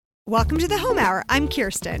Welcome to the Home Hour. I'm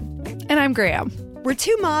Kirsten. And I'm Graham. We're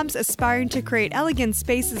two moms aspiring to create elegant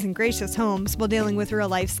spaces and gracious homes while dealing with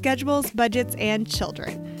real-life schedules, budgets, and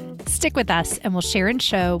children. Stick with us and we'll share and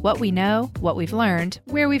show what we know, what we've learned,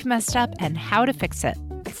 where we've messed up, and how to fix it.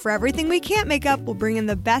 For everything we can't make up, we'll bring in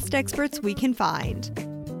the best experts we can find.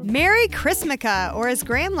 Merry Chrismukkah, or as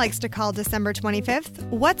Graham likes to call December 25th,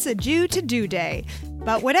 What's a Jew to Do Day.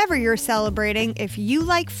 But whatever you're celebrating, if you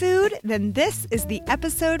like food, then this is the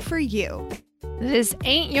episode for you. This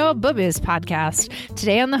ain't your boobies podcast.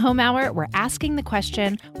 Today on the Home Hour, we're asking the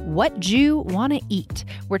question, what Jew want to eat?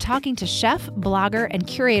 We're talking to chef, blogger, and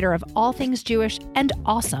curator of all things Jewish and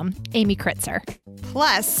awesome, Amy Kritzer.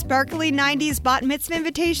 Plus, sparkly 90s bat mitzvah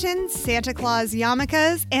invitations, Santa Claus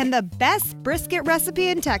yarmulkes, and the best brisket recipe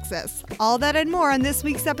in Texas. All that and more on this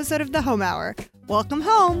week's episode of the Home Hour. Welcome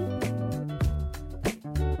home.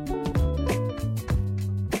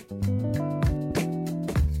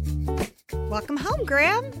 Welcome home,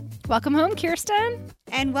 Graham. Welcome home, Kirsten.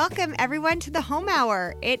 And welcome everyone to the Home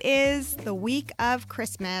Hour. It is the week of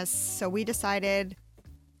Christmas, so we decided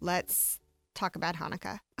let's talk about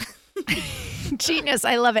Hanukkah. Genius.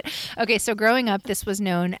 I love it. Okay, so growing up, this was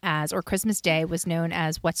known as, or Christmas Day was known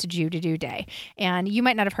as What's a Jew to Do Day. And you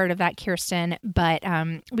might not have heard of that, Kirsten, but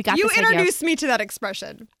we got You this idea. introduced me to that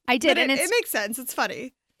expression. I did. But and it makes sense. It's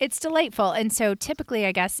funny. It's delightful. And so typically,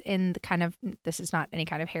 I guess, in the kind of, this is not any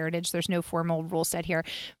kind of heritage, there's no formal rule set here,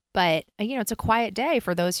 but, you know, it's a quiet day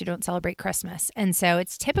for those who don't celebrate Christmas. And so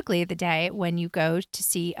it's typically the day when you go to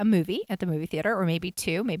see a movie at the movie theater, or maybe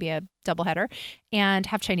two, maybe a doubleheader, and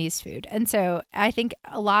have Chinese food. And so I think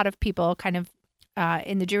a lot of people kind of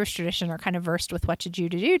in the Jewish tradition are kind of versed with What's a Jew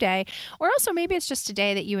to Do Day, or also maybe it's just a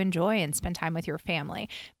day that you enjoy and spend time with your family.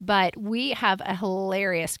 But we have a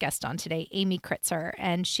hilarious guest on today, Amy Kritzer,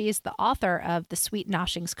 and she is the author of the Sweet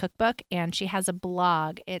Noshings Cookbook, and she has a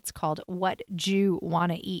blog. It's called What Jew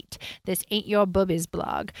Wanna Eat. This ain't your boobies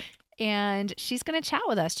blog. And she's going to chat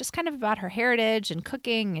with us just kind of about her heritage and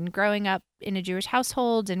cooking and growing up in a Jewish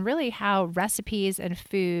household, and really how recipes and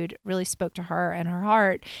food really spoke to her and her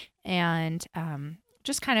heart, and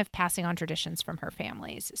just kind of passing on traditions from her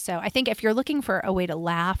families. So I think if you're looking for a way to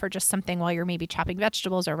laugh or just something while you're maybe chopping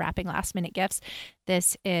vegetables or wrapping last minute gifts,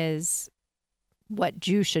 this is what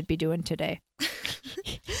Jews should be doing today.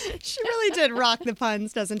 She really did rock the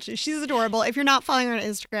puns, doesn't she? She's adorable. If you're not following her on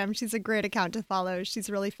Instagram, she's a great account to follow. She's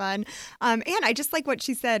really fun. And I just like what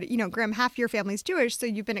she said, you know, Graham, half your family's Jewish, so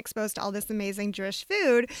you've been exposed to all this amazing Jewish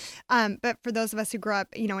food. But for those of us who grew up,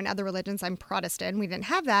 you know, in other religions, I'm Protestant, we didn't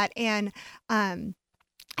have that. And I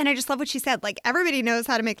just love what she said. Like, everybody knows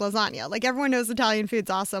how to make lasagna. Like, everyone knows Italian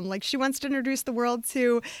food's awesome. Like, she wants to introduce the world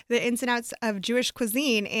to the ins and outs of Jewish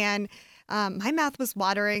cuisine. And my mouth was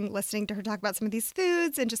watering listening to her talk about some of these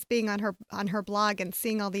foods and just being on her blog and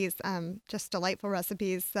seeing all these just delightful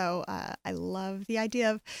recipes. So I love the idea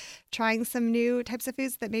of trying some new types of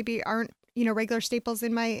foods that maybe aren't, you know, regular staples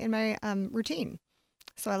in my routine.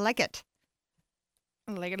 So I like it.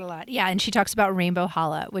 I like it a lot. Yeah, and she talks about rainbow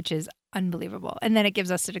challah, which is unbelievable. And then it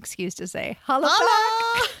gives us an excuse to say challah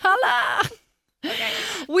back. Challah. Okay.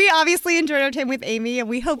 We obviously enjoyed our time with Amy, and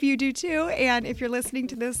we hope you do too. And if you're listening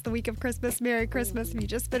to this the week of Christmas, Merry Christmas. If you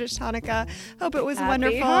just finished Hanukkah, hope it was Happy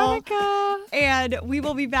wonderful. Hanukkah. And we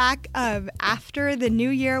will be back after the new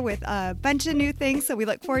year with a bunch of new things. So we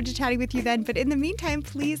look forward to chatting with you then. But in the meantime,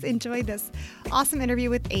 please enjoy this awesome interview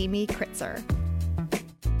with Amy Kritzer.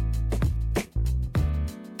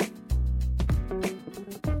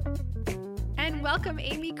 Welcome,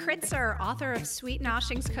 Amy Kritzer, author of Sweet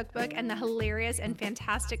Noshings Cookbook and the hilarious and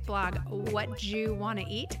fantastic blog, What Jew Wanna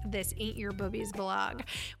Eat? This Ain't Your Boobies blog.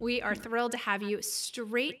 We are thrilled to have you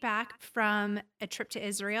straight back from a trip to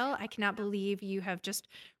Israel. I cannot believe you have just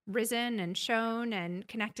risen and shown and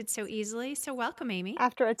connected so easily. So welcome, Amy.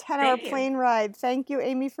 After a 10-hour plane ride. Thank you,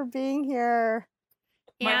 Amy, for being here.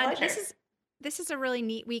 And this is a really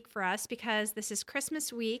neat week for us because this is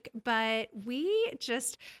Christmas week, but we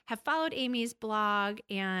just have followed Amy's blog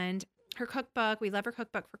and her cookbook. We love her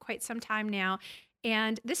cookbook for quite some time now.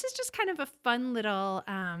 And this is just kind of a fun little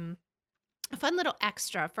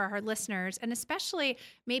extra for our listeners, and especially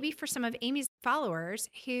maybe for some of Amy's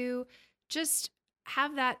followers who just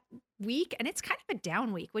have that week, and it's kind of a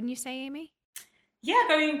down week, wouldn't you say, Amy? Yeah,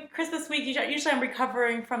 going Christmas week, usually I'm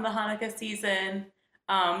recovering from the Hanukkah season.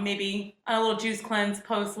 Maybe on a little juice cleanse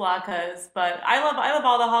post latkes, but I love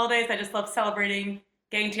all the holidays. I just love celebrating,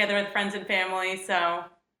 getting together with friends and family. So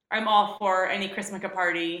I'm all for any Chrismukkah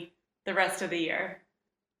party the rest of the year.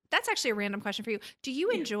 That's actually a random question for you. Do you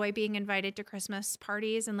enjoy being invited to Christmas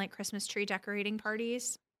parties and like Christmas tree decorating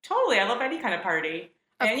parties? Totally. I love any kind of party.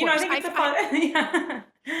 And I think it's a fun. Yeah.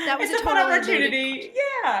 That was it's a fun totally opportunity.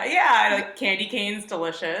 Yeah. Like candy cane's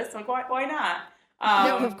delicious. Like why not?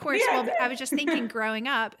 No, of course. Yeah. Well, I was just thinking growing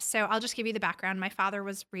up. So I'll just give you the background. My father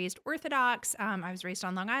was raised Orthodox. I was raised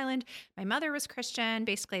on Long Island. My mother was Christian.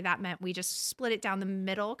 Basically, that meant we just split it down the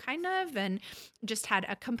middle, kind of, and just had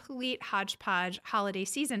a complete hodgepodge holiday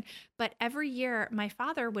season. But every year, my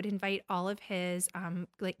father would invite all of his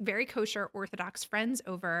like very kosher Orthodox friends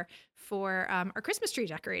over for our Christmas tree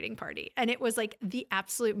decorating party. And it was like the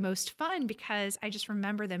absolute most fun because I just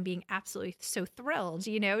remember them being absolutely so thrilled,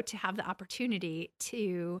 to have the opportunity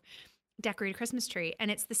to decorate a Christmas tree.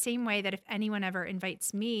 And it's the same way that if anyone ever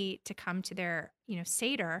invites me to come to their,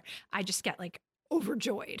 Seder, I just get like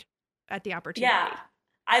overjoyed at the opportunity. Yeah.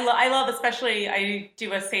 I love, especially I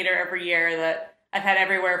do a Seder every year that I've had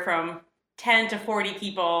everywhere from 10 to 40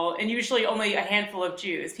 people and usually only a handful of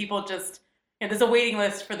Jews. People just, there's a waiting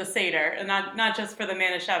list for the Seder and not just for the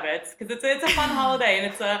Manischewitz because it's a fun holiday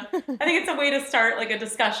and I think it's a way to start like a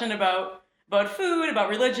discussion about food, about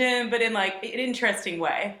religion, but in like an interesting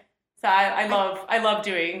way. So I love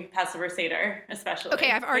doing Passover Seder, especially.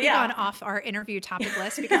 Okay, I've already gone off our interview topic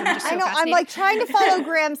list because I'm just so I know. fascinated. I'm like trying to follow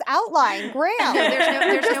Graham's outline. Graham, No,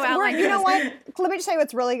 there's no outline. You know what? Let me just tell you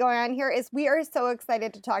what's really going on here is we are so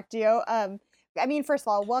excited to talk to you. First of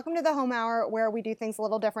all, welcome to the Home Hour where we do things a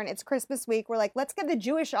little different. It's Christmas week. We're like, let's get the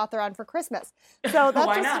Jewish author on for Christmas. So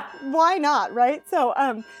that's why not, right? So,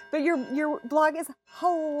 but your blog is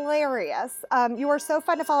hilarious. You are so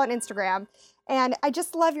fun to follow on Instagram. And I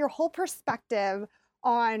just love your whole perspective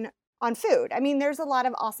on food. I mean, there's a lot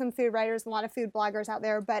of awesome food writers, a lot of food bloggers out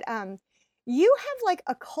there, but you have like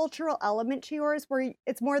a cultural element to yours where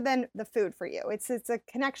it's more than the food for you. It's a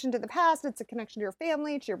connection to the past, it's a connection to your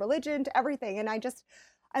family, to your religion, to everything. And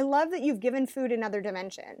I love that you've given food another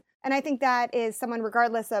dimension. And I think that is someone,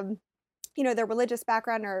 regardless of their religious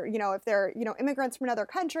background or, if they're, immigrants from another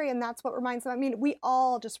country, and that's what reminds them. I mean, we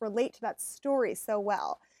all just relate to that story so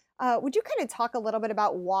well. Would you kind of talk a little bit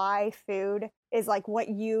about why food is like what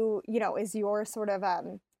is your sort of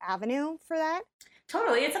avenue for that?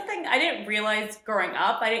 Totally. It's something I didn't realize growing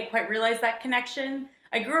up. I didn't quite realize that connection.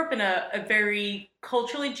 I grew up in a very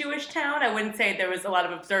culturally Jewish town. I wouldn't say there was a lot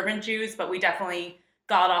of observant Jews, but we definitely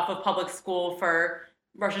got off of public school for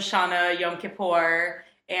Rosh Hashanah, Yom Kippur.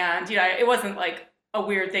 And, it wasn't like a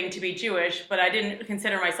weird thing to be Jewish, but I didn't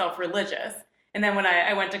consider myself religious. And then when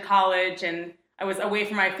I went to college and I was away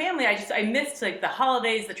from my family, I missed like the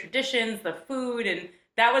holidays, the traditions, the food, and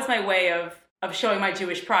that was my way of showing my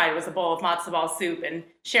Jewish pride was a bowl of matzo ball soup and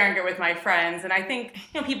sharing it with my friends. And I think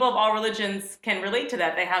people of all religions can relate to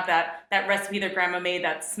that. They have that recipe their grandma made,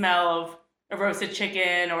 that smell of a roasted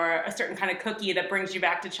chicken or a certain kind of cookie that brings you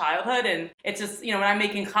back to childhood. And it's just when I'm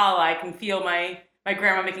making challah, I can feel my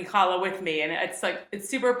grandma making challah with me, and it's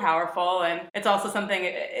super powerful. And it's also something.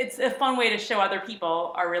 It's a fun way to show other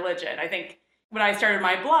people our religion. I think. When I started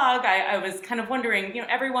my blog, I was kind of wondering,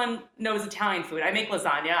 everyone knows Italian food. I make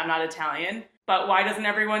lasagna. I'm not Italian. But why doesn't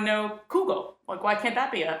everyone know kugel? Like, why can't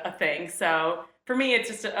that be a thing? So for me, it's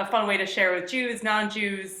just a fun way to share with Jews,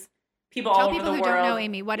 non-Jews, people all over the world. Tell people who don't know,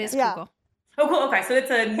 Amy, what is kugel? Oh, cool. Okay, so it's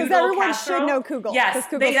a noodle casserole. Everyone should know kugel. Yes,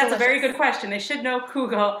 that's a very good question. They should know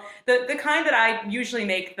kugel. The kind that I usually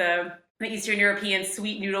make, the Eastern European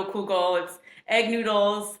sweet noodle kugel, it's egg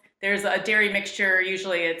noodles. There's a dairy mixture.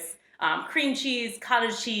 Usually it's cream cheese,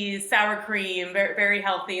 cottage cheese, sour cream, very, very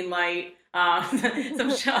healthy and light,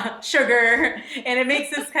 some sugar, and it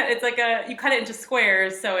makes this it's like you cut it into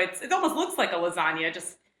squares, so it almost looks like a lasagna,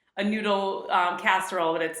 just a noodle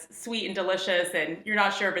casserole, but it's sweet and delicious, and you're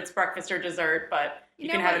not sure if it's breakfast or dessert, but you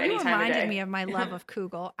can have it any time of day. You reminded me of my love of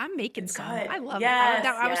kugel. I'm making some. I love it.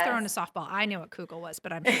 I was throwing a softball. I knew what kugel was,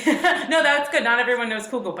 but I'm No, that's good. Not everyone knows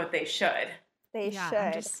kugel, but they should. They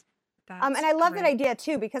should. And I love that idea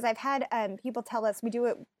too, because I've had people tell us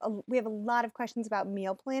we have a lot of questions about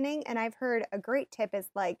meal planning, and I've heard a great tip is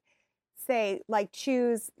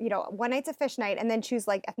choose one night's a fish night and then choose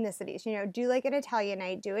like ethnicities. Do like an Italian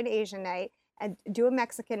night, do an Asian night, and do a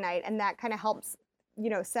Mexican night, and that kind of helps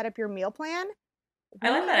set up your meal plan. I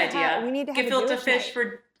like that idea. We need to have gefilte fish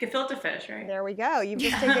for gefilte fish, right? There we go. You've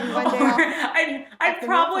just taken one day off. I'd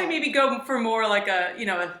probably maybe go for more like a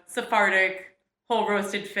Sephardic whole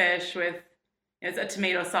roasted fish with a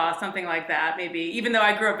tomato sauce, something like that, maybe. Even though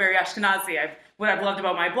I grew up very Ashkenazi, what I've loved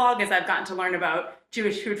about my blog is I've gotten to learn about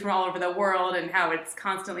Jewish food from all over the world and how it's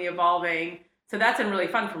constantly evolving. So that's been really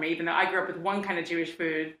fun for me. Even though I grew up with one kind of Jewish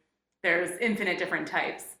food, there's infinite different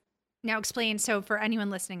types. Now explain, so for anyone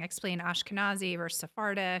listening, explain Ashkenazi versus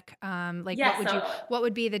Sephardic. What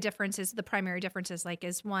would be the differences, the primary differences? Like,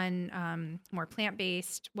 is one more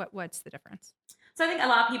plant-based? What's the difference? So I think a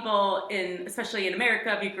lot of people especially in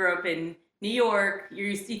America, if you grew up in New York,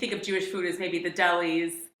 you think of Jewish food as maybe the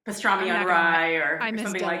delis, pastrami on rye, I or miss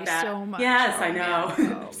something deli like that. so much. Yes, oh, I know.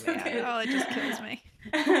 Man. Oh, it just kills me.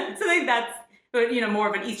 So I think that's, more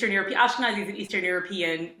of an Eastern European, Ashkenazi is an Eastern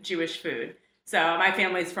European Jewish food. So my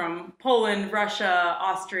family's from Poland, Russia,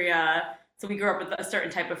 Austria. So we grew up with a certain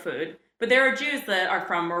type of food. But there are Jews that are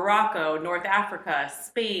from Morocco, North Africa,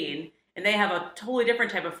 Spain, and they have a totally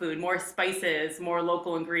different type of food, more spices, more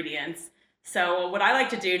local ingredients. So what I like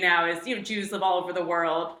to do now is, Jews live all over the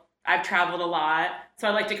world. I've traveled a lot. So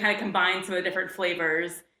I like to kind of combine some of the different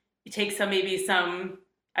flavors. You take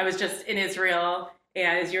I was just in Israel,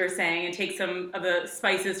 and as you were saying, and take some of the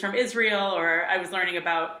spices from Israel, or I was learning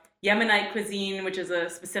about Yemenite cuisine, which is a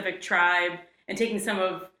specific tribe, and taking some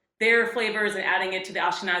of their flavors and adding it to the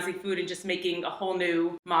Ashkenazi food and just making a whole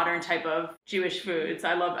new modern type of Jewish food. So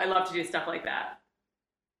I love to do stuff like that.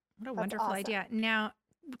 What a wonderful idea. Now,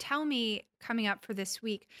 tell me, coming up for this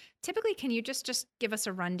week, typically, can you just give us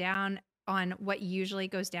a rundown on what usually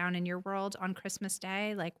goes down in your world on Christmas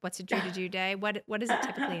Day? Like, what's a Jew to do day? What does it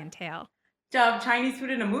typically entail? Chinese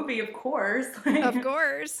food in a movie, of course. Of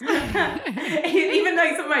course. Even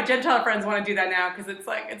though some of my Gentile friends want to do that now because it's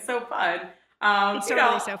so fun. It's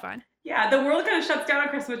totally so fun. Yeah, the world kind of shuts down on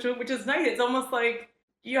Christmas, which is nice. It's almost like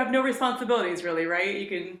you have no responsibilities, really, right? You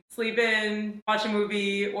can sleep in, watch a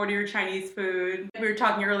movie, order your Chinese food. We were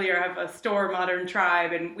talking earlier, I have a store, Modern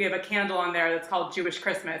Tribe, and we have a candle on there that's called Jewish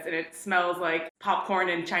Christmas, and it smells like popcorn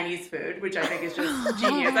and Chinese food, which I think is just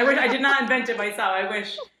genius. I did not invent it myself. I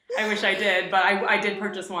wish I did, but I did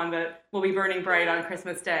purchase one that will be burning bright on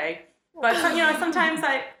Christmas Day. But sometimes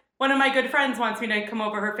one of my good friends wants me to come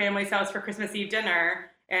over her family's house for Christmas Eve dinner.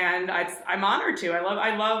 And I'm honored to.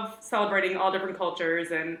 I love celebrating all different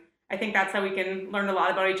cultures, and I think that's how we can learn a lot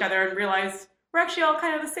about each other and realize we're actually all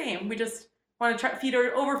kind of the same. We just want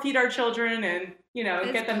to overfeed our children and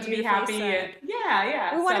get them to be happy. And,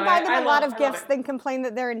 yeah. We want to buy them a lot of gifts, then complain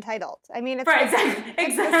that they're entitled. I mean, it's right.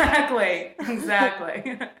 Exactly.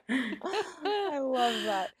 I love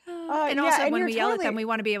that. And also, when we yell at them, we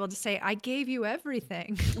want to be able to say, "I gave you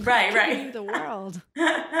everything." Right. I gave you the world.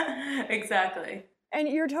 Exactly. And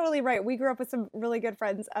you're totally right. We grew up with some really good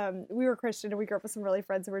friends. We were Christian, and we grew up with some really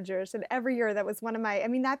friends who were Jewish. And every year, that was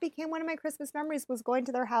that became one of my Christmas memories, was going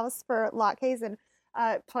to their house for latkes and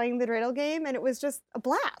playing the dreidel game. And it was just a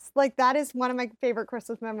blast. Like, that is one of my favorite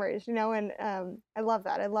Christmas memories, and I love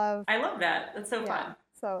that. I love that. That's so fun.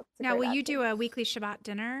 So now, will you do a weekly Shabbat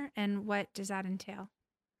dinner, and what does that entail?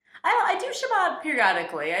 I do Shabbat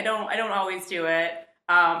periodically. I don't always do it.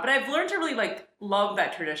 But I've learned to really love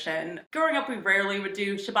that tradition. Growing up, we rarely would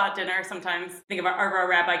do Shabbat dinner. Sometimes, think of our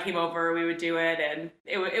rabbi came over, we would do it, and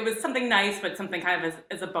it was something nice, but something kind of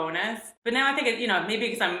as a bonus. But now I think maybe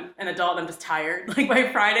because I'm an adult, I'm just tired. Like,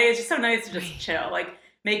 by Friday, it's just so nice to just chill. Like,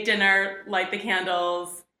 make dinner, light the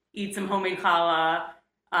candles, eat some homemade challah.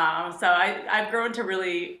 So I've grown to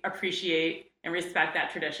really appreciate and respect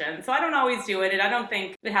that tradition. So I don't always do it, and I don't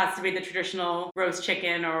think it has to be the traditional roast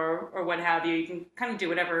chicken or what have you. You can kind of do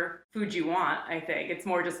whatever food you want, I think. It's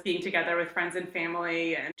more just being together with friends and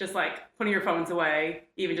family and just putting your phones away,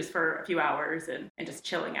 even just for a few hours, and just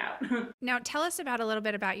chilling out. Now, tell us a little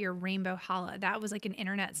bit about your rainbow challah. That was like an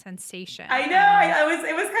internet sensation. I know.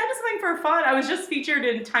 It was kind of something for fun. I was just featured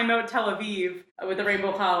in Time Out Tel Aviv with the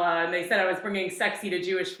rainbow challah, and they said I was bringing sexy to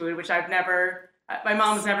Jewish food, which my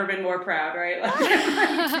mom's never been more proud, right?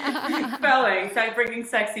 Spelling, bringing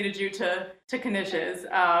sexy to knishes.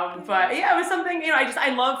 But yeah, it was something,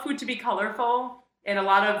 I love food to be colorful, and a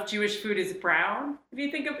lot of Jewish food is brown. If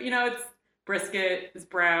you think of, it's brisket is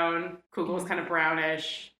brown, kugel is kind of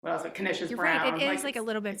brownish. What else? Knish is brown. Right. It is a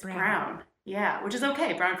little bit brown. Yeah, which is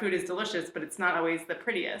okay. Brown food is delicious, but it's not always the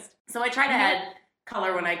prettiest. So I try to add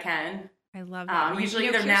color when I can. I love that. Usually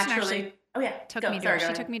either naturally. She took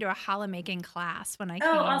me to a challah making class when I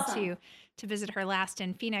came to visit her last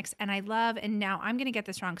in Phoenix. And and now I'm going to get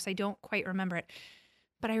this wrong because I don't quite remember it.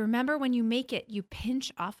 But I remember when you make it, you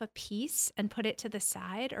pinch off a piece and put it to the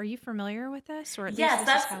side. Are you familiar with this? Or yes,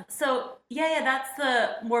 that's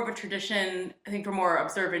the more of a tradition, I think, for more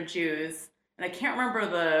observant Jews. And I can't remember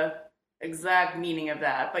the exact meaning of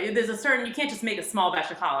that. But there's you can't just make a small batch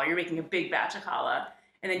of challah. You're making a big batch of challah.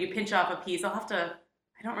 And then you pinch off a piece.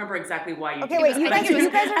 I don't remember exactly why you do wait, you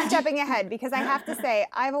guys are stepping ahead, because I have to say,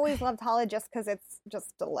 I've always loved challah just because it's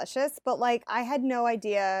just delicious. But I had no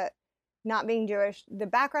idea, not being Jewish, the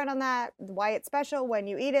background on that, why it's special, when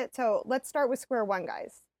you eat it. So let's start with square one,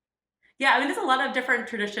 guys. Yeah, there's a lot of different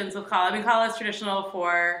traditions with challah. Challah is traditional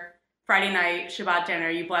for Friday night, Shabbat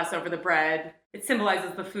dinner. You bless over the bread. it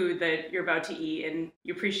symbolizes the food that you're about to eat, and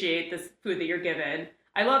you appreciate this food that you're given.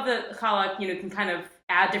 I love that challah, can kind of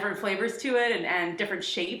add different flavors to it and different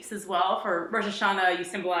shapes as well. For Rosh Hashanah, you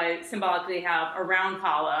symbolically have a round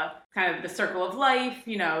challah, kind of the circle of life,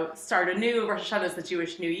 start anew. Rosh Hashanah is the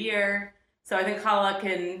Jewish New Year. So I think challah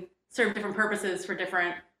can serve different purposes for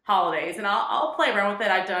different holidays. And I'll play around with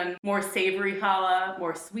it. I've done more savory challah,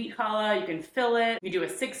 more sweet challah. You can fill it. You do a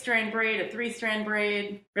 6-strand braid, a 3-strand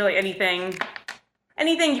braid. Really anything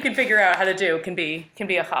you can figure out how to do can be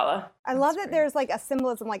a challah. I love that there's like a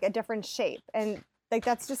symbolism, like a different shape. And like,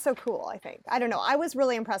 that's just so cool, I think. I don't know. I was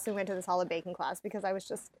really impressed when we went to this challah baking class because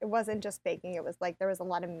it wasn't just baking. It was like, there was a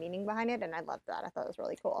lot of meaning behind it. And I loved that. I thought it was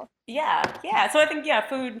really cool. Yeah. So I think,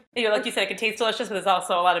 food, like you said, it can taste delicious, but there's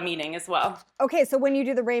also a lot of meaning as well. Okay. So when you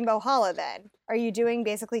do the rainbow challah then, are you doing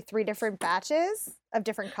basically 3 different batches of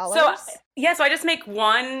different colors? So I just make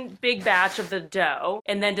one big batch of the dough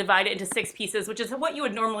and then divide it into 6 pieces, which is what you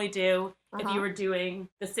would normally do if you were doing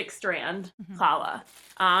the 6-strand challah.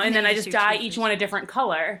 And then I just dye each one a different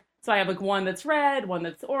color. So I have like one that's red, one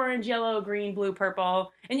that's orange, yellow, green, blue,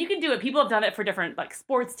 purple. And you can do it. People have done it for different like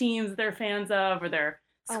sports teams that they're fans of or their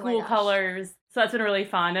school colors. So that's been really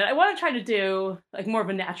fun. And I want to try to do like more of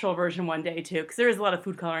a natural version one day too, because there is a lot of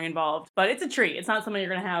food coloring involved. But it's a treat. It's not something you're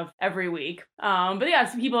going to have every week. But yeah,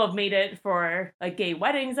 some people have made it for like gay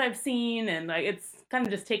weddings I've seen, and like it's kind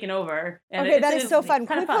of just taken over. And okay, that is so fun.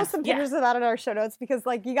 Can we post some pictures of that in our show notes? Because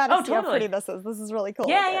like you got to see how pretty this is. This is really cool.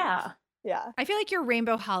 Yeah. I feel like your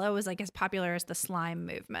rainbow challah was like as popular as the slime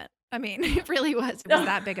movement. I mean, it really was. It was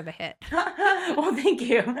that big of a hit. Well, thank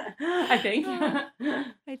you. I think.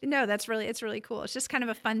 No, it's really cool. It's just kind of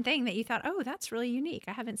a fun thing that you thought, oh, that's really unique.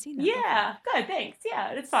 I haven't seen that. Yeah, good. Thanks.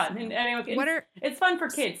 Yeah, it's fun. And I mean, it's fun for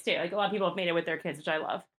kids too. Like a lot of people have made it with their kids, which I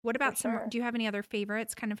love. What about do you have any other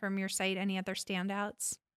favorites kind of from your site? Any other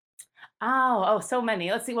standouts? Oh, so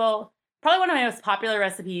many. Let's see. Well, probably one of my most popular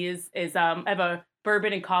recipes is I have a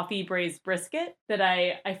bourbon and coffee braised brisket that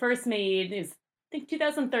I first made. Is I think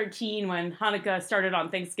 2013 when Hanukkah started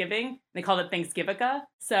on Thanksgiving. They called it Chrismukkah.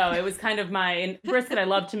 So it was kind of my brisket I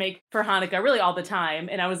love to make for Hanukkah really all the time.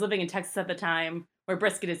 And I was living in Texas at the time where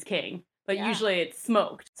brisket is king. But usually it's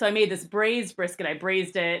smoked. So I made this braised brisket. I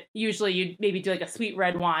braised it. Usually you'd maybe do like a sweet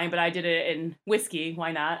red wine, but I did it in whiskey.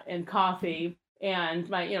 Why not? And coffee.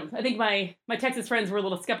 And I think my Texas friends were a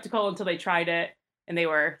little skeptical until they tried it. And they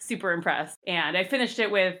were super impressed. And I finished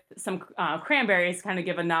it with some cranberries to kind of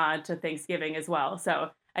give a nod to Thanksgiving as well.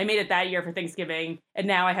 So I made it that year for Thanksgiving. And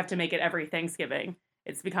now I have to make it every Thanksgiving.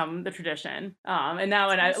 It's become the tradition. And now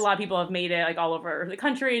a lot of people have made it like all over the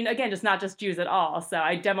country. And again, not just Jews at all. So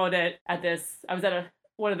I demoed it I was at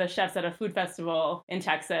one of the chefs at a food festival in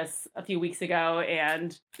Texas a few weeks ago.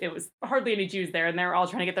 And it was hardly any Jews there. And they were all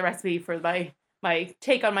trying to get the recipe for my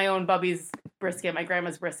take on my own Bubby's brisket, my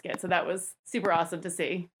grandma's brisket. So that was super awesome to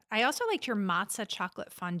see. I also liked your matzah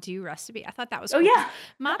chocolate fondue recipe. I thought that was cool. Oh, yeah.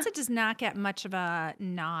 Matzah does not get much of a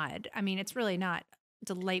nod. I mean, it's really not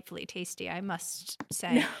delightfully tasty, I must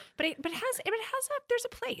say. No. But there's a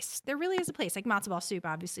place. There really is a place. Like matzo ball soup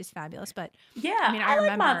obviously is fabulous, but yeah, I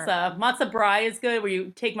remember like matzah. Matzah brie is good where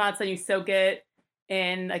you take matzah and you soak it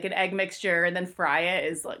in like an egg mixture and then fry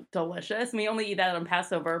it is like delicious. We only eat that on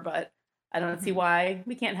Passover, but I don't see why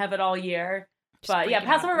we can't have it all year. But yeah,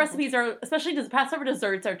 Passover recipes especially Passover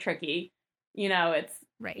desserts are tricky. It's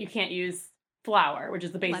right. You can't use flour, which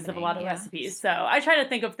is the basis of a lot of recipes. So I try to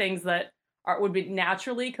think of things that would be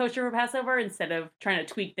naturally kosher for Passover instead of trying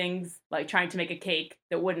to tweak things like trying to make a cake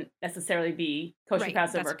that wouldn't necessarily be kosher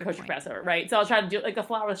Passover, kosher Passover, right? So I'll try to do like a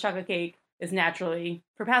flourless chocolate cake is naturally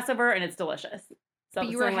for Passover and it's delicious. But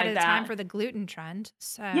you were ahead of the time for the gluten trend.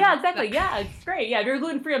 So yeah, exactly. Yeah, it's great. Yeah, if you're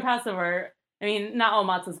gluten-free on Passover, I mean, not all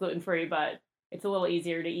matzah is gluten-free, but it's a little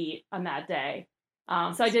easier to eat on that day.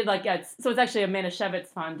 So I did so it's actually a Manischewitz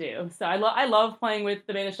fondue. So I love playing with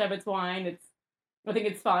the Manischewitz wine. I think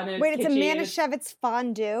it's fun. And it's a Manischewitz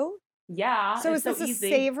fondue? Yeah. So is this a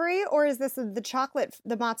savory or is this the matzah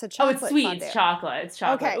chocolate? Oh, it's sweet. Fondue? It's chocolate. It's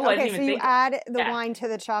chocolate. Okay. So you add the wine to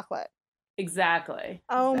the chocolate. Exactly.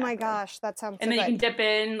 Oh my gosh, that sounds so good. And then you can dip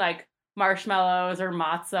in like marshmallows or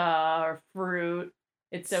matzah or fruit.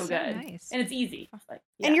 It's so good. Nice. And it's easy.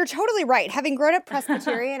 And you're totally right. Having grown up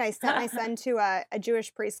Presbyterian, I sent my son to a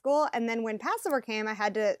Jewish preschool. And then when Passover came, I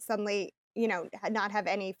had to suddenly, not have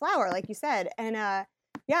any flour, like you said. And I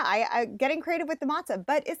getting creative with the matzah.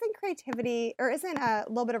 But isn't creativity or isn't a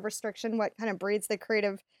little bit of restriction what kind of breeds the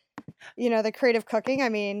creative cooking? I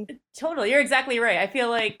mean, totally. You're exactly right. I feel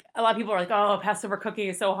like a lot of people are like, oh, Passover cooking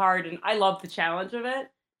is so hard. And I love the challenge of it.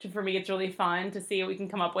 For me, it's really fun to see what we can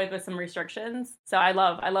come up with some restrictions. So I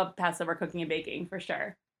love Passover cooking and baking for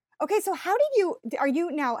sure. Okay, so how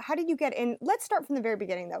did you get in? Let's start from the very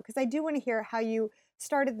beginning though, because I do want to hear how you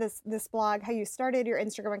started this blog, how you started your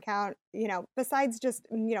Instagram account, besides just,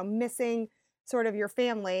 missing sort of your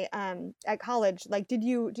family at college. Like did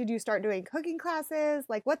you start doing cooking classes?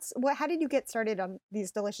 Like how did you get started on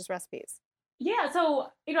these delicious recipes? Yeah, so,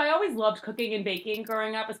 I always loved cooking and baking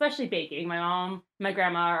growing up, especially baking. My mom, my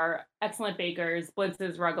grandma are excellent bakers,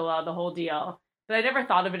 blintzes, rugelach, the whole deal. But I never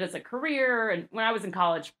thought of it as a career. And when I was in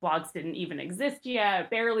college, blogs didn't even exist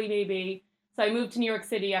yet, barely maybe. So I moved to New York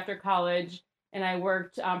City after college and I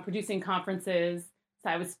worked producing conferences. So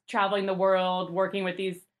I was traveling the world, working with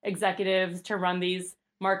these executives to run these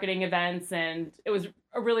marketing events. And it was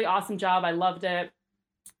a really awesome job. I loved it.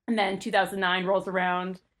 And then 2009 rolls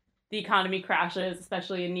around, the economy crashes,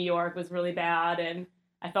 especially in New York, was really bad, and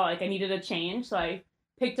I felt like I needed a change. So I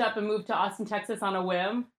picked up and moved to Austin, Texas on a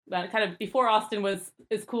whim. Kind of before Austin was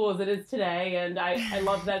as cool as it is today, and I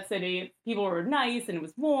loved that city. People were nice, and it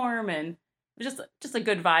was warm, and it was just a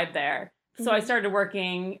good vibe there. So I started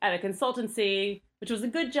working at a consultancy, which was a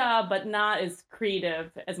good job, but not as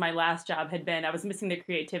creative as my last job had been. I was missing the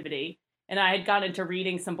creativity. And I had gotten into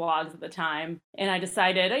reading some blogs at the time, and I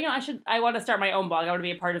decided, I want to start my own blog. I want to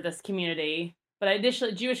be a part of this community. But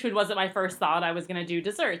initially, Jewish food wasn't my first thought. I was going to do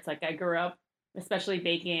desserts. Like I grew up, especially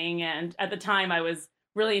baking, and at the time, I was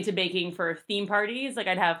really into baking for theme parties. Like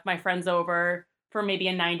I'd have my friends over for maybe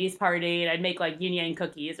a '90s party, and I'd make like yin yang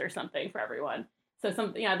cookies or something for everyone. So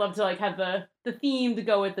something, I'd love to like have the theme to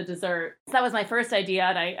go with the dessert. So that was my first idea,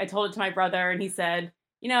 and I told it to my brother, and he said,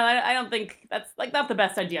 I don't think that's like not the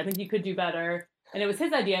best idea. I think you could do better. And it was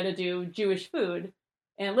his idea to do Jewish food.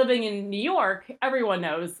 And living in New York, everyone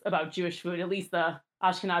knows about Jewish food, at least the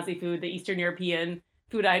Ashkenazi food, the Eastern European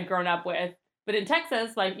food I had grown up with. But in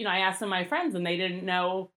Texas, like, I asked some of my friends and they didn't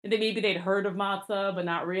know. Maybe they'd heard of matzah, but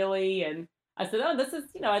not really. And I said, oh, this is,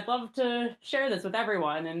 I'd love to share this with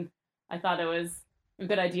everyone. And I thought it was a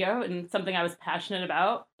good idea and something I was passionate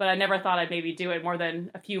about, but I never thought I'd maybe do it more than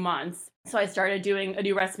a few months. So I started doing a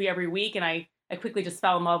new recipe every week, and I quickly just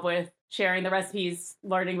fell in love with sharing the recipes,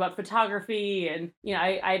 learning about photography. And,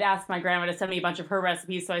 I'd asked my grandma to send me a bunch of her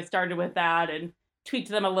recipes, so I started with that and tweaked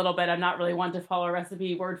them a little bit. I'm not really one to follow a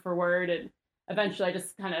recipe word for word, and eventually I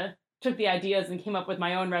just kind of took the ideas and came up with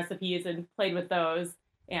my own recipes and played with those.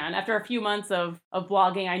 And after a few months of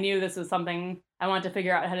blogging, I knew this was something I wanted to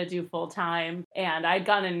figure out how to do full time. And I'd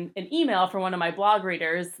gotten an email from one of my blog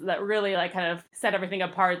readers that really like kind of set everything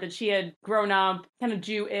apart, that she had grown up kind of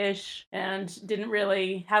Jewish and didn't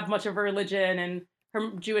really have much of a religion. And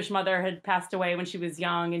her Jewish mother had passed away when she was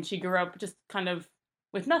young, and she grew up just kind of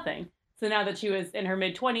with nothing. So now that she was in her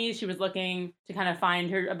mid-20s, she was looking to kind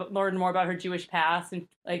of learn more about her Jewish past. And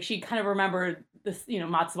like she kind of remembered this,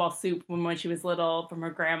 matzo ball soup when she was little from her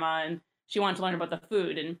grandma, and she wanted to learn about the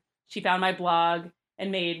food. And she found my blog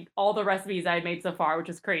and made all the recipes I had made so far, which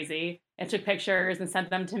was crazy, and took pictures and sent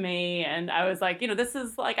them to me. And I was like, this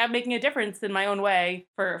is like, I'm making a difference in my own way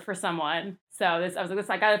for someone. So I was like,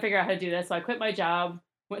 I got to figure out how to do this. So I quit my job,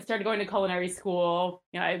 started going to culinary school.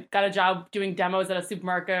 I got a job doing demos at a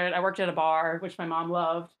supermarket. I worked at a bar, which my mom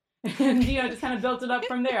loved. And, just kind of built it up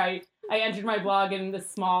from there. I entered my blog in this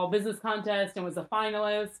small business contest and was a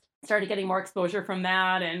finalist. Started getting more exposure from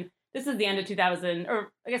that. And this is the end of 2000,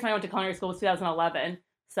 or I guess when I went to culinary school was 2011.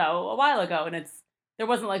 So a while ago. And there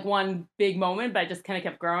wasn't like one big moment, but I just kind of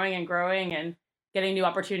kept growing and getting new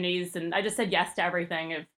opportunities. And I just said yes to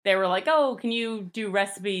everything. If they were like, oh, can you do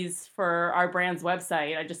recipes for our brand's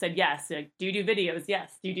website? I just said yes. Like, do you do videos?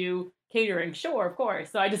 Yes. Do you do catering? Sure, of course.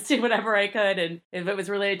 So I just did whatever I could. And if it was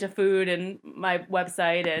related to food and my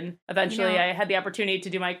website, and eventually I had the opportunity to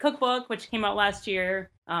do my cookbook, which came out last year,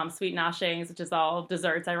 Sweet Noshings, which is all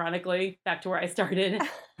desserts, ironically, back to where I started.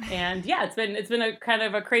 And yeah, it's been a kind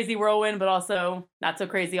of a crazy whirlwind, but also not so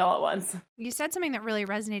crazy all at once. You said something that really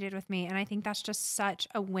resonated with me, and I think that's just such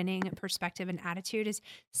a winning perspective and attitude, is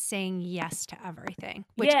saying yes to everything,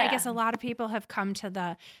 which I guess a lot of people have come to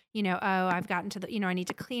the, I've gotten to the, I need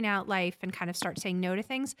to clean out life and kind of start saying no to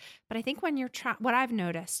things. But I think when you're what I've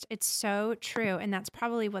noticed, it's so true, and that's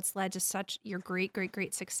probably what's led to such your great, great,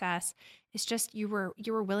 great success. It's just you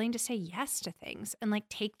were willing to say yes to things and like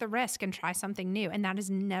take the risk and try something new. And that has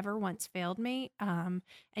never once failed me. And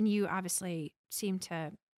you obviously seem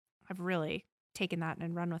to have really taken that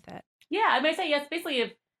and run with it. Yeah, I might say yes. Basically,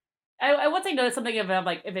 if I would say no to something if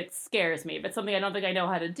it scares me, if it's something I don't think I know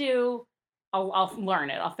how to do, I'll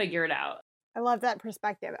learn it. I'll figure it out. I love that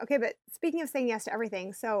perspective. Okay, but speaking of saying yes to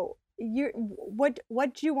everything, so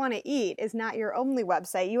what you want to eat is not your only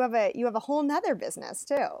website. You have a whole nother business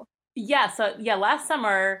too. Yeah. So last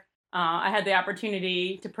summer I had the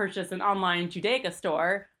opportunity to purchase an online Judaica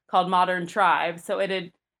store called Modern Tribe. So it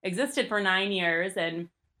had existed for 9 years, and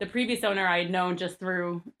the previous owner I had known just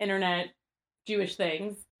through internet Jewish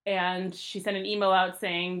things. And she sent an email out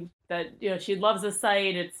saying that, she loves the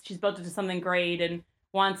site. She's built it to something great and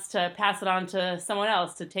wants to pass it on to someone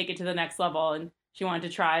else to take it to the next level. And she wanted to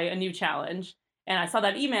try a new challenge. And I saw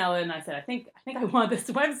that email and I said, I think I want this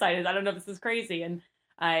website. I don't know if this is crazy. And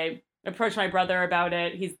I approached my brother about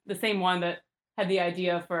it. He's the same one that had the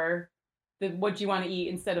idea for the what you want to eat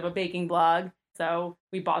instead of a baking blog. So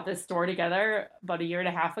we bought this store together about 1.5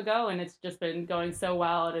 years ago, and it's just been going so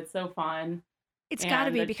well, and it's so fun. It's got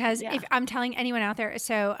to be, because if I'm telling anyone out there,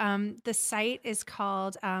 so the site is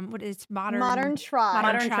called Modern Tribe.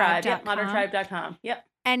 Modern Tribe. Yep, moderntribe.com. Yep.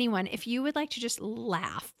 Anyone, if you would like to just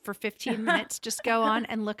laugh for 15 minutes, just go on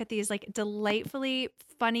and look at these like delightfully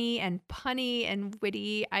funny and punny and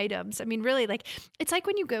witty items. I mean, really, like, it's like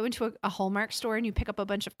when you go into a Hallmark store and you pick up a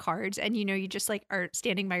bunch of cards and you just like are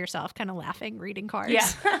standing by yourself kind of laughing, reading cards. Yeah.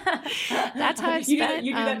 That's how I spent.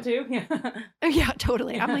 You do that too? Yeah. Yeah,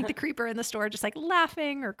 totally. I'm like the creeper in the store, just like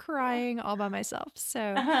laughing or crying all by myself.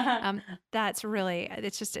 So that's really,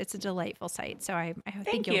 it's a delightful site. So I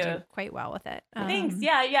think you'll do quite well with it. Thanks.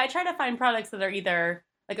 Yeah. I try to find products that are either,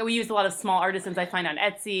 like, we use a lot of small artisans I find on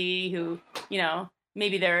Etsy who,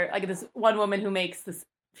 maybe they're like this one woman who makes this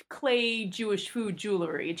clay Jewish food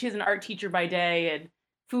jewelry. She's an art teacher by day and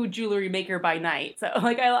food jewelry maker by night. So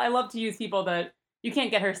like I love to use people that you can't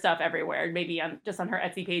get her stuff everywhere, maybe just on her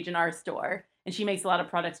Etsy page in our store. And she makes a lot of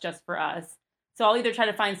products just for us. So I'll either try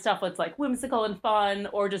to find stuff that's like whimsical and fun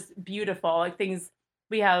or just beautiful, like things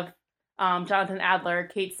we have. Jonathan Adler,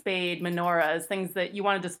 Kate Spade, menorahs, things that you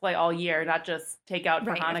want to display all year, not just take out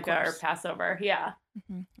for Hanukkah or Passover. Yeah.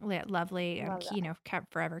 Mm-hmm. Yeah, lovely,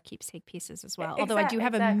 forever keepsake pieces as well. Exactly, Although I do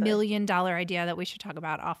have $1 million idea that we should talk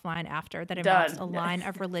about offline after that involves a line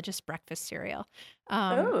of religious breakfast cereal.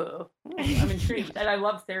 I'm intrigued. And I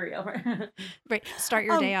love cereal. Right. Start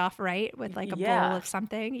your day off right with like a bowl of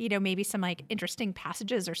something. Maybe some like interesting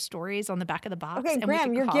passages or stories on the back of the box. Okay,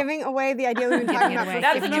 Graham, you're giving away the idea we've been talking about.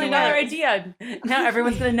 That's another idea. Now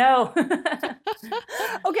everyone's gonna know.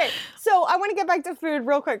 Okay, so I want to get back to food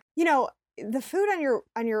real quick. The food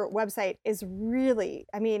on your website is really,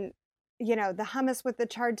 the hummus with the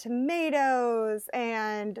charred tomatoes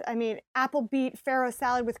and, apple beet farro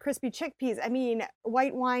salad with crispy chickpeas.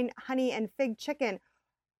 White wine, honey, and fig chicken.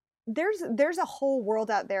 There's a whole world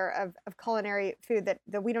out there of culinary food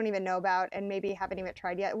that we don't even know about and maybe haven't even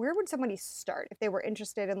tried yet. Where would somebody start if they were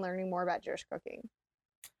interested in learning more about Jewish cooking?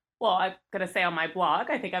 Well, I'm going to say on my blog,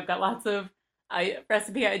 I think I've got lots of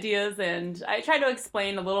recipe ideas, and I try to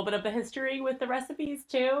explain a little bit of the history with the recipes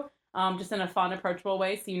too, just in a fun, approachable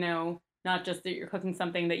way, so not just that you're cooking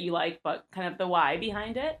something that you like, but kind of the why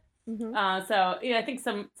behind it. Mm-hmm. I think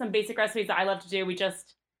some basic recipes that I love to do. We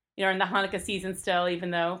just in the Hanukkah season still,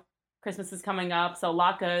 even though Christmas is coming up, so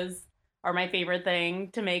latkes are my favorite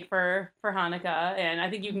thing to make for Hanukkah, and I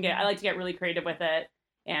think I like to get really creative with it,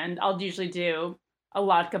 and I'll usually do a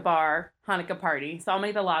latke bar Hanukkah party. So I'll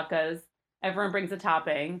make the latkes. Everyone brings a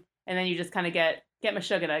topping, and then you just kind of get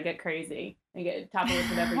mashugana, get crazy, and top it with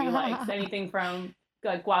whatever you like. So anything from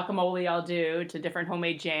like guacamole I'll do to different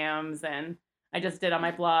homemade jams, and I just did on my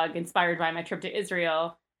blog, inspired by my trip to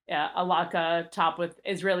Israel, a latke top with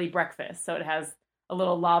Israeli breakfast. So it has a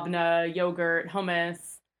little labna, yogurt,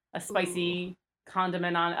 hummus, a spicy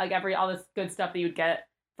condiment on it, like all this good stuff that you'd get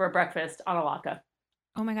for a breakfast on a latke.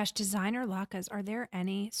 Oh my gosh, designer latkes. Are there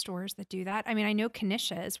any stores that do that? I know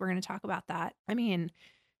Kanishas. We're going to talk about that.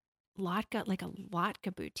 latke, like a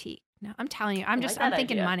latke boutique. No, I'm telling you, I'm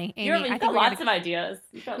thinking idea. Money. Amy, I think lots of ideas.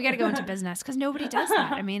 We got to go into business because nobody does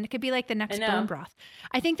that. It could be like the next bone broth.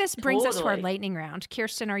 I think this brings us to our lightning round.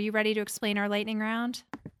 Kirsten, are you ready to explain our lightning round?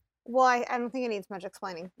 Well, I don't think it needs much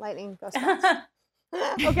explaining. Lightning goes fast.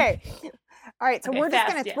 Okay. All right. So we're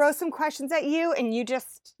just going to throw some questions at you, and you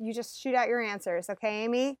just shoot out your answers. Okay,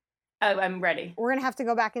 Amy? Oh, I'm ready. We're going to have to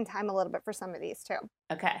go back in time a little bit for some of these, too.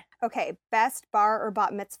 Okay. Okay. Best bar or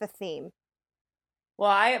bat mitzvah theme? Well,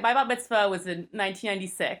 my bat mitzvah was in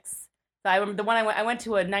 1996. So I remember I went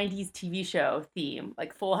to a 90s TV show theme,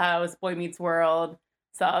 like Full House, Boy Meets World.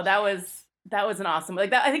 So that was an awesome, like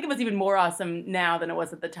that. I think it was even more awesome now than it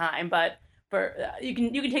was at the time. But for you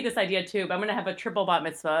can take this idea too. But I'm gonna have a triple bat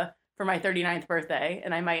mitzvah for my 39th birthday,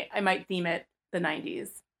 and I might theme it the 90s.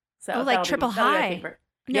 So like triple high.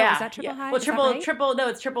 No, is that triple high? Well, triple. No,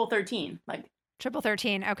 it's triple 13. Like triple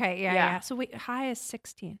 13. Okay, yeah. So high is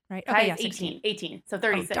 16, right? Okay, high is 18. So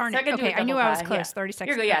 36. Oh, darn it. So okay, I knew I was close. 36.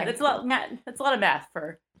 You're good. Yeah, that's a lot. That's a lot of math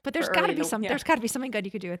for. But there's got to be some. There's got to be something good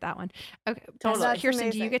you could do with that one. Okay, totally. Kirsten,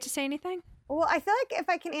 do you get to say anything? Well, I feel like if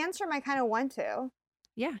I can answer them, I kind of want to.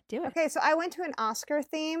 Yeah, do it. Okay, so I went to an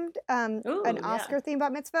Oscar-themed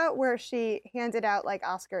bat mitzvah where she handed out like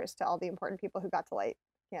Oscars to all the important people who got to light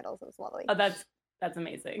candles. It was lovely. Oh, that's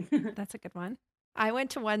amazing. That's a good one. I went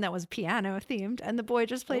to one that was piano themed, and the boy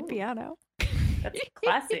just played piano. That's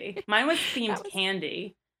classy. Mine was themed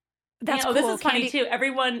candy. That's cool. This is funny too.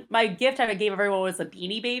 My gift I gave everyone was a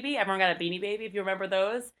Beanie Baby. Everyone got a Beanie Baby, if you remember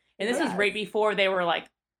those. And this was right before they were like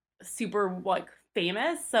super like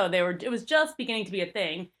famous. So it was just beginning to be a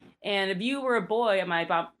thing. And if you were a boy at my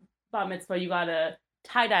bat mitzvah, you got a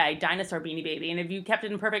tie-dye dinosaur Beanie Baby. And if you kept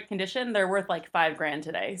it in perfect condition, they're worth like $5,000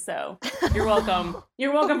 today. So you're welcome.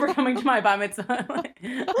 You're welcome for coming to my bat mitzvah.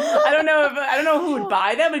 I don't know who would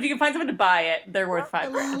buy them, but if you can find someone to buy it, they're worth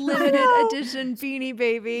 $5,000. Limited edition Beanie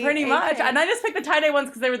Baby. Pretty much. And I just picked the tie-dye ones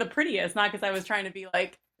because they were the prettiest, not because I was trying to be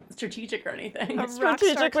like strategic or anything.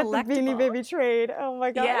 Strategic with the Beanie Baby trade. Oh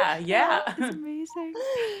my god. Yeah. It's amazing.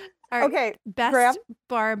 All right. Okay. Best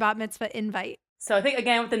bar bat mitzvah invite. So I think,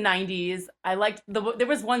 again, with the 90s, I liked there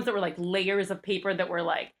was ones that were like layers of paper that were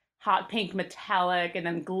like hot pink metallic and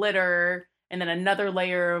then glitter and then another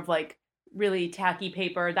layer of like really tacky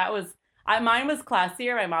paper. Mine was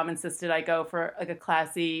classier. My mom insisted I go for like a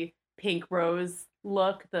classy pink rose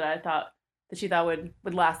look that she thought would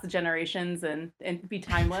last the generations and be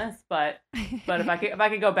timeless. But if I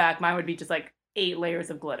could go back, mine would be just like 8 layers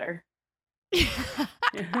of glitter.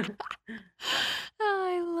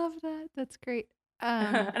 I love that. That's great.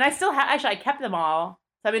 And I still I kept them all.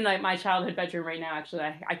 So I'm in like my childhood bedroom right now.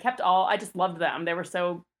 Actually, I kept all. I just loved them. They were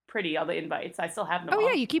so pretty. All the invites. I still have them.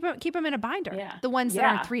 Yeah, you keep them in a binder. Yeah. The ones that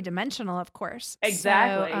aren't 3-dimensional, of course.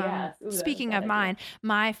 Exactly. So, yes. Ooh, speaking of mine,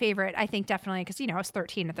 my favorite, I think definitely because I was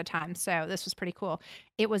 13 at the time, so this was pretty cool.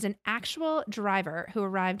 It was an actual driver who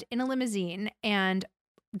arrived in a limousine and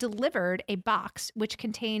delivered a box which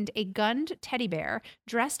contained a gunned teddy bear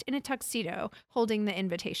dressed in a tuxedo holding the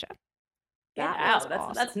invitation.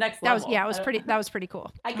 That's next level. That was pretty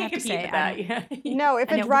cool. I can't compete with that. No,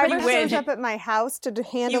 if a driver shows up at my house to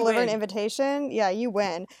hand deliver an invitation, you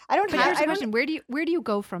win. Here's a question: where do you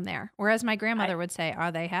go from there? Whereas my grandmother would say,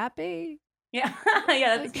 "Are they happy?" Yeah,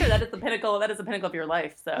 that's true. That is the pinnacle. That is the pinnacle of your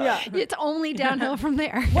life. So it's only downhill from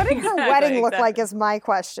there. What did her wedding look like? Is my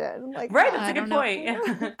question. Like, right, that's a good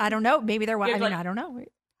point. I don't know. Maybe there was. I don't know.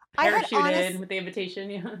 Parachuted with the invitation.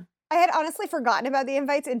 Yeah. I had honestly forgotten about the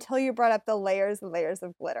invites until you brought up the layers and layers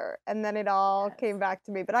of glitter. And then it all came back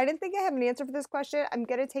to me. But I didn't think I have an answer for this question. I'm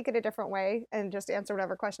going to take it a different way and just answer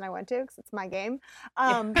whatever question I went to because it's my game.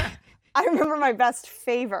 I remember my best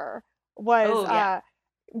favor was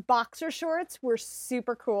boxer shorts were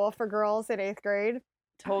super cool for girls in 8th grade.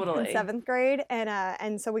 Totally. And 7th grade.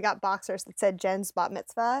 And so we got boxers that said Jen's bat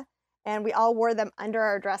mitzvah. And we all wore them under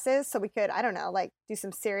our dresses so we could, I don't know, like do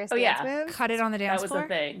some serious dance moves. Cut it on the dance floor. That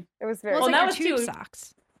was a thing. It was very that was tube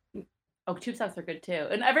socks. Oh, tube socks are good too.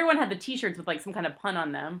 And everyone had the t-shirts with like some kind of pun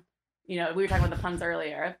on them. We were talking about the puns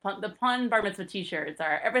earlier. The pun bar mitzvah t-shirts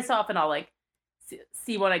are every so often I'll like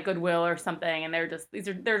see one at Goodwill or something and they're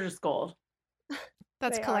just gold.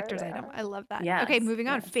 That's collector's item. I love that. Yes. Okay, moving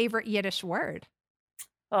on. Favorite Yiddish word.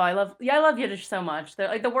 Oh, I love Yiddish so much. They're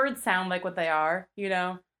like the words sound like what they are,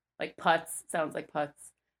 Like putz sounds like putz.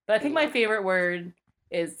 But I think my favorite word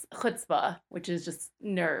is chutzpah, which is just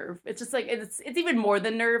nerve. It's just like, it's even more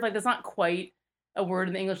than nerve. Like there's not quite a word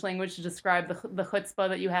in the English language to describe the chutzpah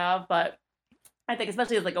that you have. But I think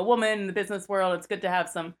especially as like a woman in the business world, it's good to have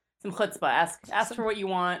some chutzpah. Ask for what you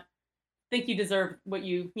want. Think you deserve what do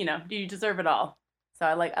you deserve it all? So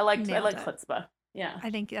I like chutzpah. Yeah.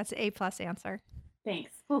 I think that's an A+ answer.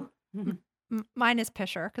 Thanks. Mine is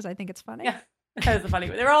pisher because I think it's funny. Yeah. That is a funny.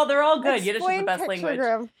 They're all good. Yiddish is the best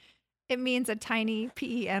language. It means a tiny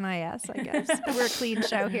PENIS, I guess. We're a clean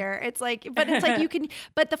show here. It's like you can.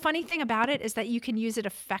 But the funny thing about it is that you can use it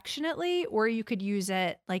affectionately, or you could use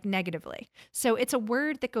it like negatively. So it's a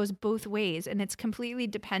word that goes both ways, and it's completely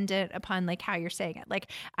dependent upon like how you're saying it. Like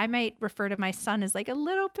I might refer to my son as like a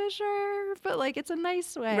little pisher, but like it's a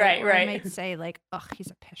nice way. Right. I might say like, "Oh,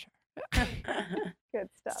 he's a pisher." Good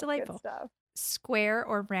stuff. It's delightful. Good stuff. Square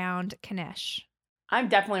or round knish? I'm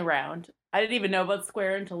definitely round. I didn't even know about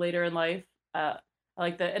square until later in life. I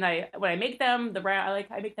like when I make them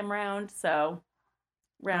I make them round. So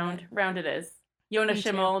round it is. Yonah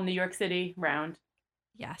Schimmel, New York City, round.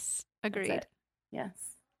 Yes, agreed. Yes.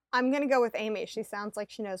 I'm gonna go with Amy. She sounds like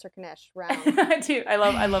she knows her knish. Round. I do. I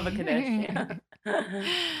love a knish. Yeah.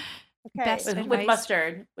 Okay. Best with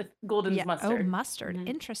mustard, with Golden's mustard. Oh, mustard. Mm-hmm.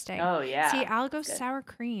 Interesting. Oh, yeah. See, I'll go sour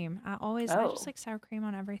cream. I just like sour cream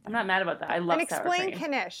on everything. I'm not mad about that. I love sour cream. And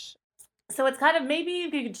explain knish. So it's kind of, maybe you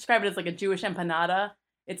could describe it as like a Jewish empanada.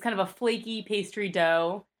 It's kind of a flaky pastry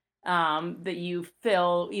dough. that you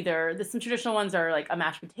fill some traditional ones are like a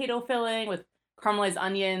mashed potato filling with caramelized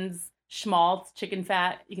onions, schmaltz, chicken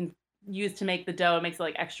fat. You can use to make the dough. It makes it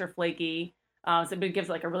like extra flaky. So it gives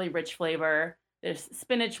like a really rich flavor. There's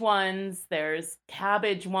spinach ones. There's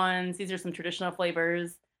cabbage ones. These are some traditional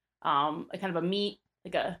flavors. A kind of a meat,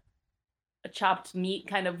 like a chopped meat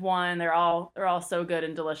kind of one. They're all so good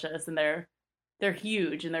and delicious, and they're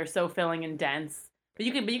huge and they're so filling and dense. But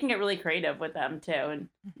you can get really creative with them too, and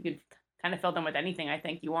you could kind of fill them with anything I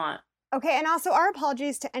think you want. Okay, and also our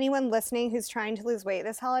apologies to anyone listening who's trying to lose weight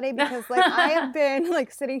this holiday, because like I have been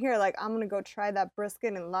like sitting here like I'm gonna go try that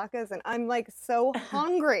brisket and latkes, and I'm like so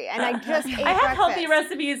hungry, and I just ate I have breakfast. healthy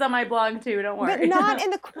recipes on my blog too. Don't worry. But not in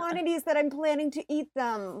the quantities that I'm planning to eat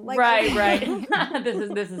them. Like, right.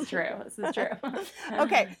 This is true. This is true.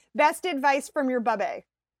 Okay, best advice from your bubbe.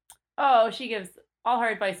 Oh, she gives all her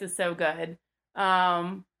advice is so good.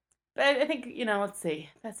 But I think let's see,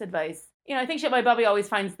 best advice. I think my Bubby always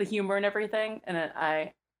finds the humor in everything, and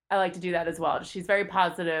I like to do that as well. She's very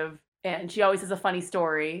positive, and she always has a funny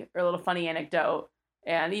story or a little funny anecdote.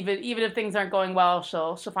 And even if things aren't going well,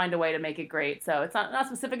 she'll find a way to make it great. So it's not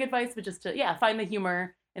specific advice, but just to find the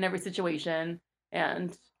humor in every situation.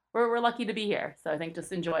 And we're lucky to be here. So I think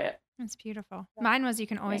just enjoy it. That's beautiful. Mine was you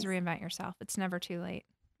can always reinvent yourself. It's never too late,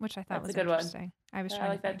 which I thought was a good interesting. One. I was I trying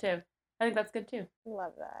like to that too. I think that's good too.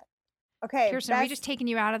 Love that. Okay, Kirsten, are we just taking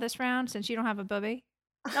you out of this round since you don't have a bubby?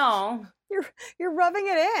 No. You're rubbing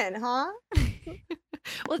it in, huh?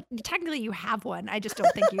 Well, technically you have one. I just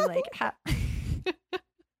don't think you have. I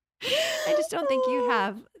just don't think you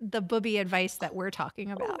have the booby advice that we're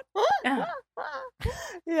talking about.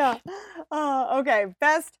 Yeah. Okay,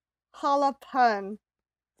 best challah pun.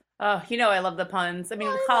 Oh, I love the puns. I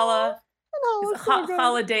mean, challah.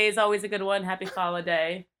 Challah day is always a good one. Happy challah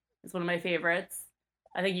day is one of my favorites.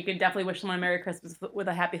 I think you can definitely wish someone a Merry Christmas with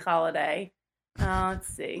a happy holiday. Let's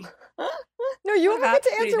see. No, you only get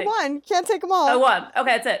to answer one. Can't take them all. Oh, one.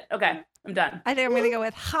 Okay, that's it. Okay, I'm done. I think I'm going to go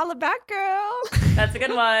with holla back, girl. That's a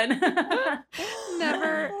good one.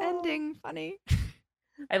 Never ending funny.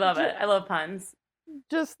 I love it. I love puns.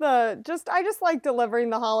 I just like delivering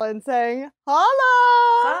the holla and saying, holla!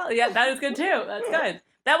 Oh, yeah, that is good too. That's good.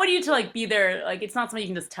 That would need to be there. It's not something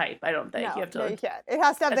you can just type. I don't think you have to. No, you can't. It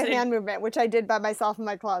has to have the hand movement, which I did by myself in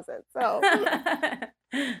my closet. So.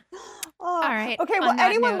 All right. Okay. Well,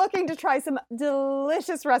 anyone looking to try some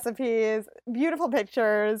delicious recipes, beautiful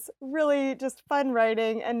pictures, really just fun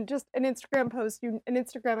writing, and just an Instagram post, an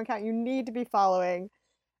Instagram account you need to be following.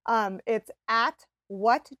 It's at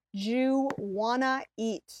What Jew Wanna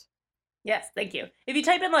Eat. Yes, thank you. If you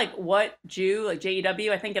type in what Jew,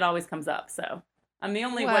 JEW, I think it always comes up. So. I'm the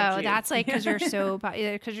only one Jew. That's because you're so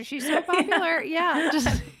she's so popular. Yeah.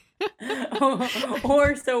 Just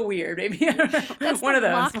or so weird, maybe. I don't know. That's one of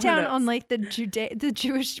those. Lockdown on the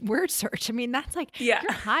Jewish word search. I mean, that's you're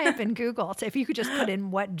high up in Google. So if you could just put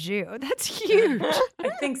in what Jew, that's huge. I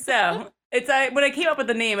think so. It's when I came up with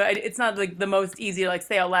the name, it's not the most easy to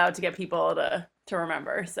say out loud to get people to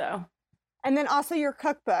remember. So. And then also your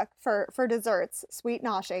cookbook for desserts, sweet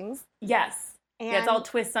noshings. Yes. And it's all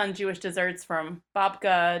twists on Jewish desserts, from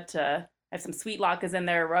babka to I have some sweet latkes in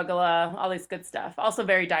there, rugula, all this good stuff. Also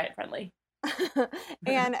very diet friendly.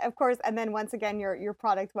 And of course, and then once again, your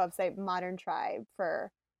product website, Modern Tribe, for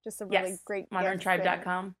just some really great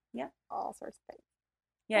moderntribe.com. Yeah. All sorts of things.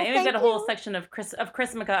 Yeah, and we've got a whole section of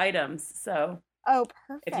Chrismukkah items. So oh,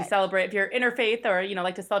 perfect. If you're interfaith or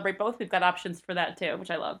like to celebrate both, we've got options for that too, which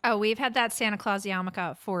I love. Oh, we've had that Santa Claus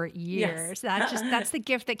yarmulke for years. Yes. That's the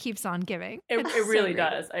gift that keeps on giving. It really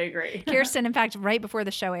does. I agree. Kirsten, in fact, right before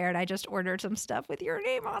the show aired, I just ordered some stuff with your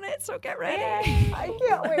name on it. So get ready. I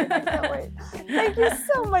can't wait. Thank you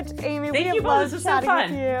so much, Amy. Thank you loved both. chatting so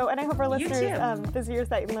fun. with you, and I hope our listeners visit your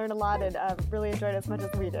site and learn a lot and really enjoyed it as much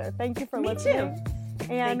as we do. Thank you for listening. Me too.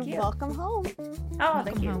 And welcome home. Oh,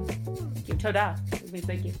 thank you. Toda.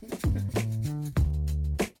 Thank you.